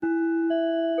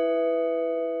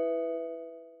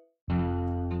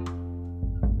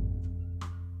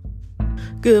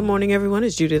Good morning, everyone.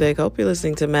 It's Judy Lake. Hope you're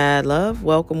listening to Mad Love.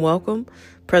 Welcome, welcome.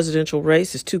 Presidential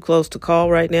race is too close to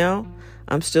call right now.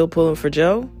 I'm still pulling for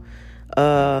Joe.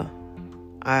 I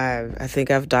think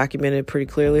I've documented pretty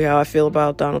clearly how I feel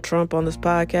about Donald Trump on this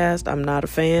podcast. I'm not a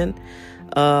fan.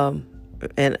 And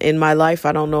in my life,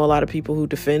 I don't know a lot of people who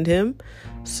defend him.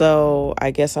 So I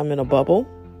guess I'm in a bubble,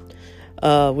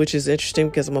 which is interesting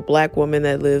because I'm a black woman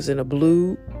that lives in a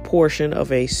blue portion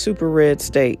of a super red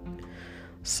state.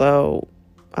 So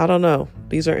I don't know.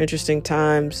 These are interesting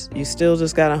times. You still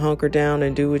just got to hunker down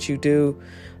and do what you do.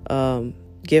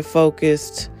 Get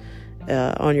focused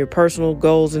on your personal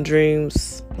goals and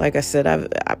dreams. Like I said,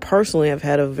 I personally have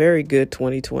had a very good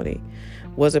 2020.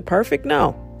 Was it perfect?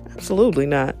 No, absolutely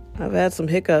not. I've had some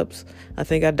hiccups. I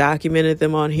think I documented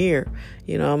them on here.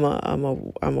 You know,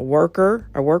 I'm a worker.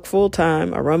 I work full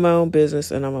time. I run my own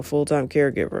business, and I'm a full time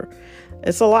caregiver.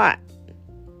 It's a lot.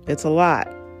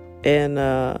 And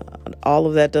all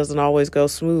of that doesn't always go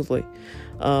smoothly.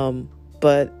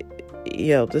 But,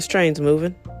 this train's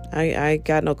moving. I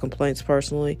got no complaints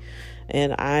personally.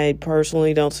 And I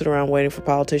personally don't sit around waiting for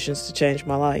politicians to change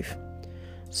my life.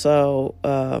 So,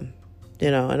 and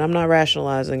I'm not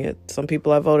rationalizing it. Some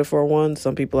people I voted for won.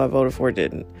 Some people I voted for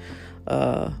didn't.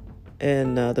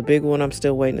 And the big one I'm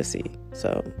still waiting to see.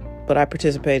 So, but I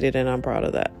participated and I'm proud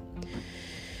of that.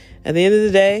 At the end of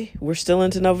the day, we're still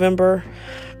into November.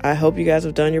 I hope you guys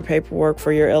have done your paperwork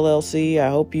for your LLC.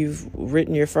 I hope you've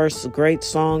written your first great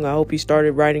song. I hope you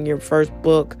started writing your first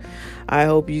book. I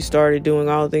hope you started doing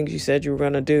all the things you said you were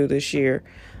going to do this year.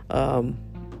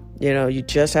 You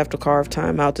just have to carve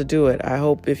time out to do it. I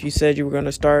hope if you said you were going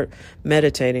to start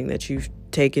meditating, that you've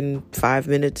taken 5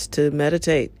 minutes to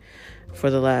meditate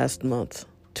for the last month,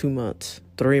 2 months,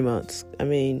 3 months. I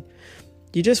mean,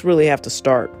 you just really have to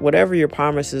start. Whatever your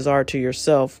promises are to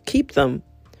yourself, keep them.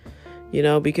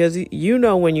 Because you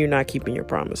know when you're not keeping your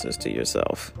promises to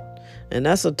yourself. And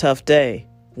that's a tough day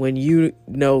when you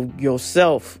know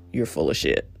yourself you're full of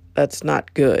shit. That's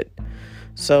not good.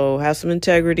 So have some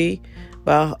integrity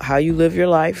about how you live your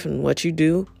life and what you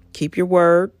do. Keep your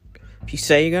word. If you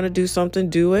say you're going to do something,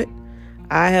 do it.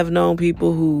 I have known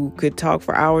people who could talk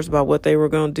for hours about what they were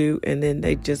going to do, and then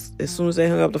they just, as soon as they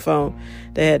hung up the phone,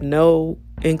 they had no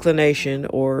inclination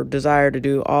or desire to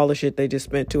do all the shit they just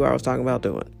spent 2 hours talking about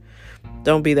doing.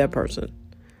 Don't be that person.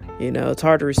 It's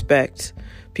hard to respect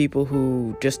people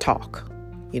who just talk.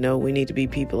 We need to be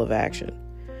people of action.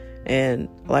 And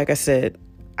like I said,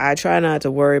 I try not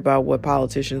to worry about what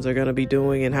politicians are going to be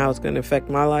doing and how it's going to affect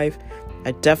my life.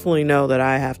 I definitely know that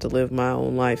I have to live my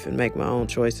own life and make my own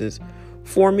choices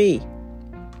for me.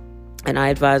 And I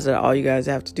advise that all you guys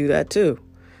have to do that too.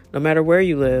 No matter where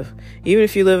you live, even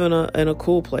if you live in a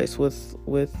cool place with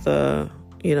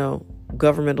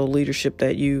governmental leadership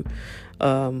that you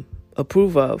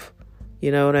approve of,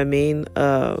 you know what I mean?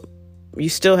 You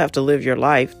still have to live your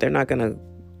life. They're not going to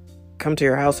come to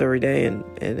your house every day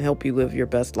and help you live your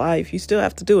best life. You still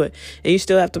have to do it. And you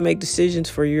still have to make decisions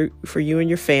for you and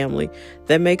your family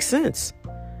that make sense,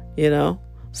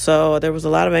 So there was a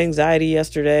lot of anxiety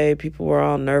yesterday. People were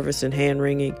all nervous and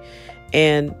hand-wringing.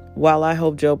 And while I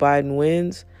hope Joe Biden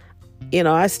wins,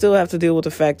 I still have to deal with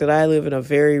the fact that I live in a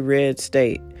very red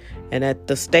state. And at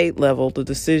the state level, the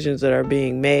decisions that are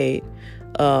being made,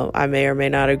 I may or may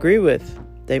not agree with.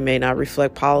 They may not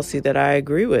reflect policy that I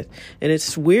agree with. And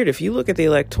it's weird. If you look at the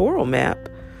electoral map,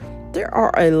 there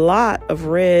are a lot of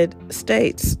red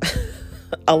states.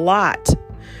 A lot.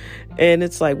 And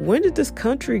it's like, when did this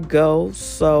country go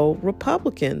so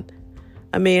Republican?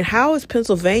 I mean, how is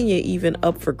Pennsylvania even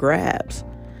up for grabs?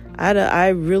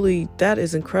 That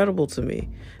is incredible to me.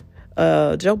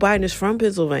 Joe Biden is from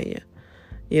Pennsylvania,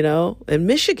 and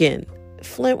Michigan,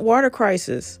 Flint water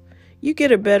crisis. You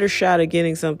get a better shot at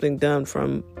getting something done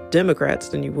from Democrats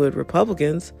than you would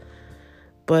Republicans.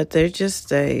 But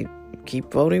they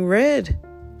keep voting red.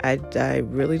 I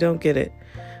really don't get it.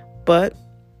 But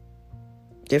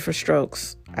different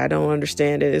strokes. I don't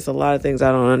understand it. It's a lot of things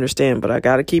I don't understand, but I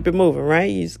got to keep it moving, right?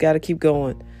 You just got to keep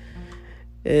going.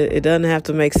 It doesn't have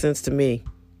to make sense to me.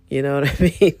 You know what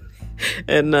I mean?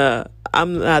 And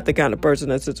I'm not the kind of person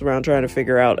that sits around trying to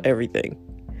figure out everything.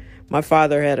 My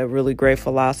father had a really great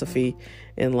philosophy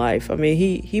in life. I mean,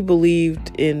 he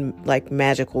believed in like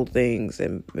magical things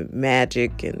and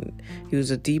magic, and he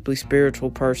was a deeply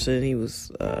spiritual person. He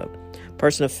was a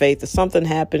person of faith. If something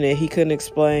happened and he couldn't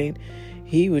explain,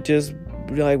 he would just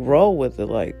roll with it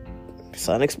like, it's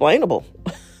unexplainable.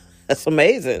 That's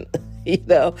amazing, and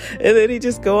then he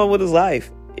just go on with his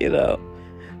life,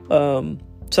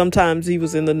 Sometimes he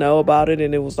was in the know about it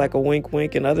and it was like a wink,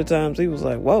 wink. And other times he was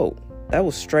like, whoa, that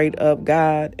was straight up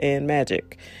God and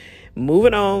magic.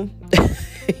 moving on,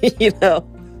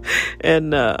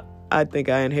 and I think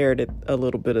I inherited a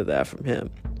little bit of that from him.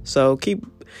 So keep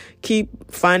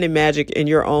finding magic in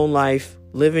your own life,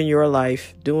 living your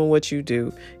life, doing what you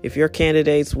do. If your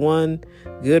candidate's won,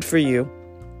 good for you.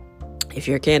 If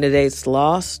your candidate's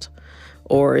lost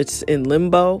or it's in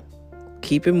limbo,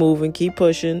 keep it moving, keep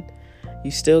pushing.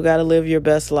 You still got to live your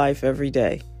best life every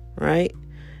day, right?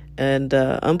 And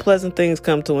unpleasant things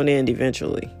come to an end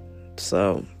eventually.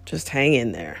 So just hang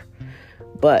in there.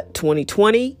 But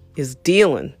 2020 is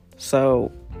dealing.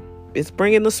 So it's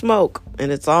bringing the smoke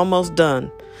and it's almost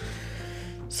done.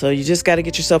 So you just got to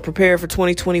get yourself prepared for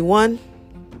 2021.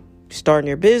 Starting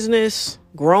your business,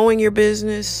 growing your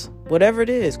business, whatever it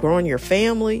is, growing your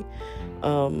family.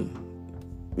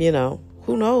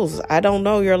 Who knows? I don't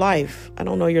know your life. I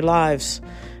don't know your lives.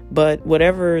 But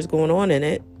whatever is going on in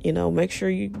it, make sure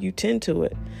you tend to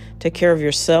it. Take care of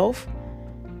yourself.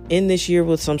 In this year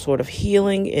with some sort of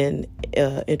healing and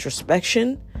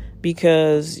introspection,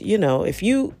 because if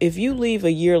you leave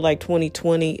a year like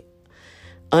 2020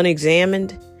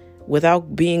 unexamined,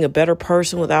 without being a better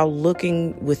person, without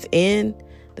looking within,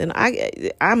 then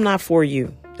I'm not for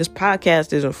you. This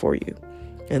podcast isn't for you.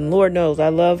 And Lord knows I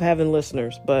love having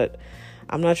listeners, but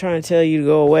I'm not trying to tell you to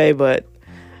go away. But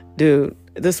dude,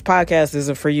 this podcast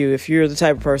isn't for you if you're the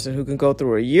type of person who can go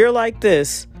through a year like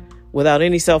this without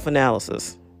any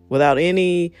self-analysis, without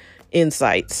any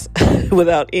insights,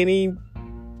 without any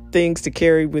things to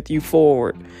carry with you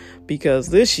forward. Because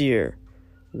this year,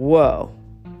 whoa,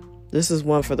 this is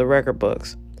one for the record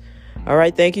books. All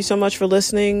right. Thank you so much for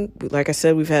listening. Like I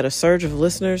said, we've had a surge of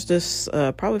listeners this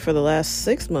probably for the last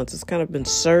 6 months. It's kind of been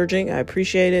surging. I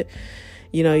appreciate it.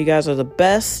 You guys are the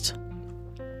best.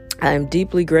 I am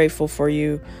deeply grateful for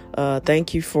you.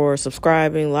 Thank you for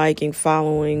subscribing, liking,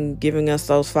 following, giving us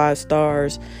those 5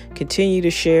 stars. Continue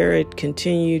to share it.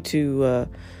 Continue to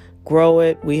grow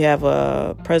it. We have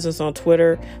a presence on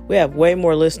Twitter. We have way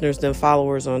more listeners than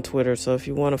followers on Twitter. So if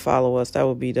you want to follow us, that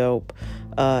would be dope.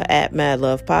 At Mad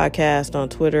Love Podcast on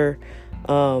Twitter.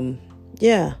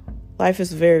 Yeah, life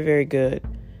is very, very good.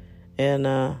 And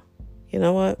you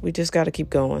know what? We just got to keep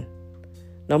going.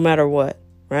 No matter what,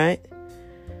 right?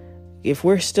 If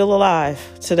we're still alive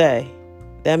today,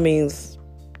 that means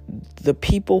the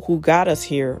people who got us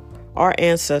here, our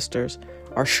ancestors,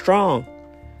 are strong,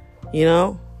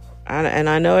 And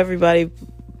I know everybody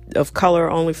of color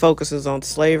only focuses on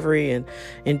slavery and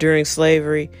enduring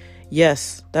slavery.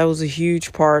 Yes, that was a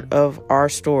huge part of our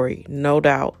story, no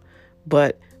doubt.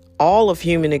 But all of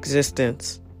human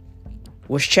existence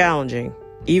was challenging,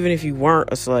 even if you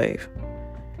weren't a slave.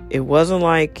 It wasn't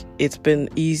like it's been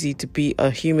easy to be a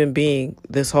human being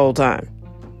this whole time.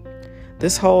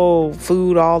 This whole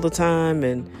food all the time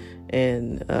and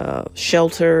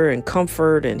shelter and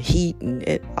comfort and heat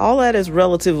and all that is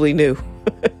relatively new.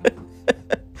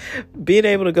 Being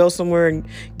able to go somewhere and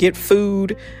get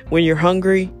food when you're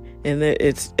hungry and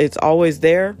it's always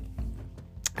there.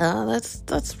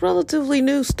 That's relatively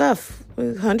new stuff.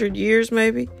 100 years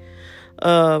maybe.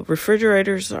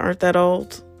 Refrigerators aren't that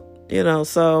old.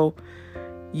 So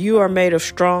you are made of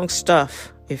strong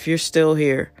stuff if you're still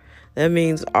here. That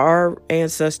means our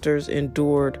ancestors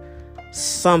endured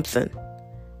something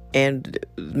and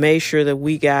made sure that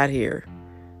we got here.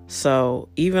 So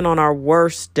even on our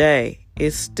worst day,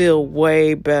 it's still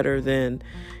way better than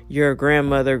your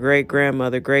grandmother,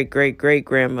 great-grandmother,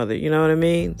 great-great-great-grandmother. You know what I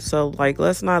mean? So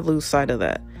let's not lose sight of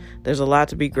that. There's a lot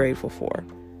to be grateful for,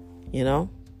 and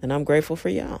I'm grateful for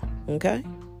y'all. Okay.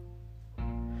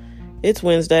 It's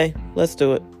Wednesday. Let's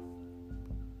do it.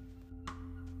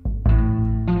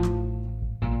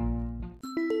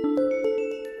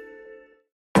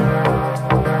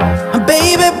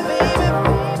 Baby,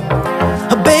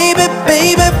 baby,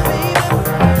 baby,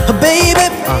 baby, baby,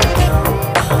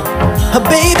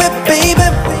 baby, baby, baby,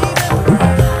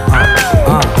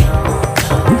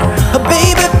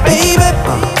 baby, baby.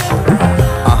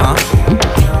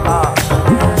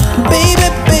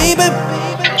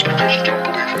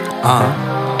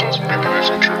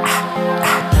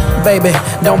 Baby,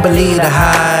 don't believe the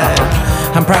hype.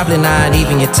 I'm probably not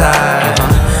even your type.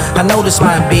 I know this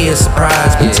might be a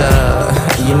surprise, but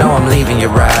I'm leaving you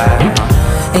right.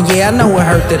 And yeah, I know it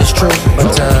hurt that it's true,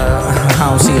 but I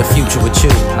don't see a future with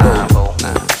you.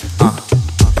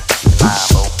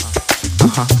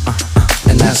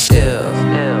 And that's ill,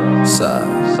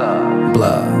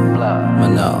 blood,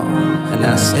 no. And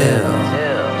that's ill,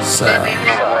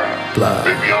 blood,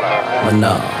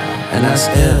 no. And that's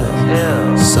ill,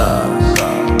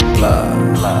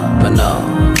 blood, no.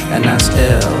 And that's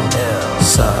ill,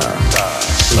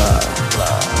 blood,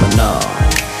 no.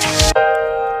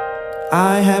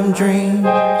 I have dreams,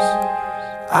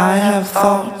 I have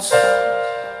thoughts.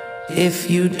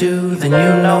 If you do, then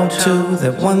you know too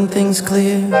that one thing's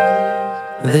clear.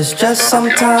 This just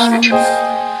sometimes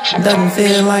doesn't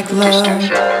feel like love.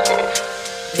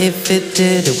 If it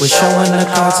did, it was showing the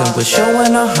cards and we're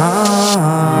showing a heart.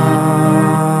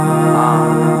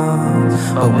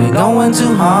 But we going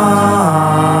too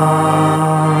hard.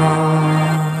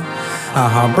 Our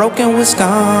heart broken with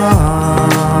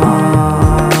scars,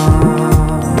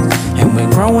 and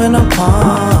we're growing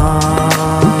apart.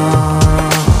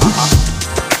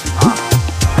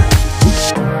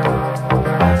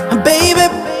 Baby,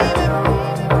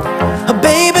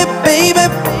 baby, baby, baby,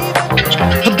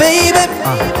 baby,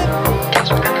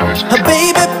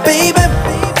 baby,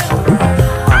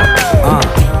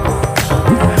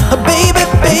 baby,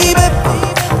 baby.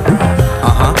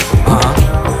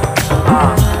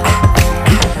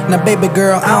 Now, baby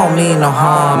girl, I don't mean no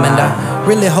harm, and I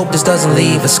really hope this doesn't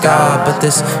leave a scar. But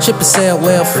this ship has sailed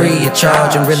well free of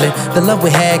charge, and really, the love we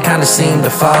had kinda seemed a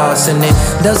farce. And it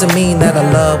doesn't mean that our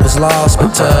love was lost,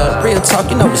 but real talk,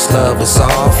 you know this love was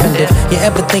off. And if you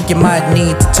ever think you might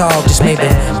need to talk, just maybe,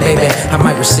 baby, I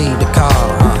might receive the call.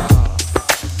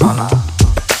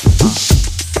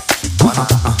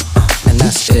 And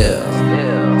that's ill,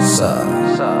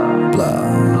 blah,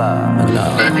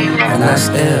 no. And that's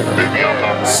ill,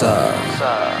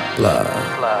 blah,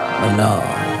 no.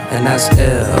 And that's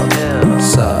ill,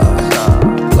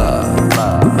 blah,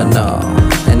 no.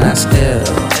 And that's ill,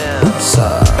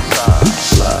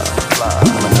 blah,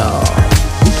 no.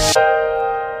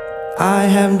 I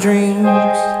have dreams,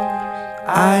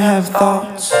 I have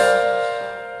thoughts.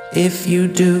 If you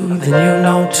do, then you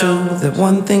know too that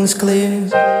one thing's clear.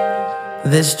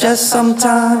 This just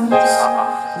sometimes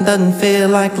doesn't feel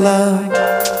like love.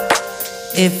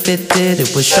 If it did,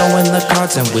 it was showing the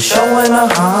cards and we're showing a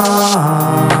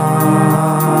heart.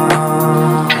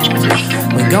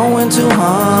 We're going too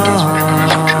hard.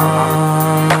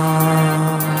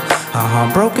 Our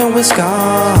heart broken with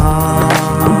scars.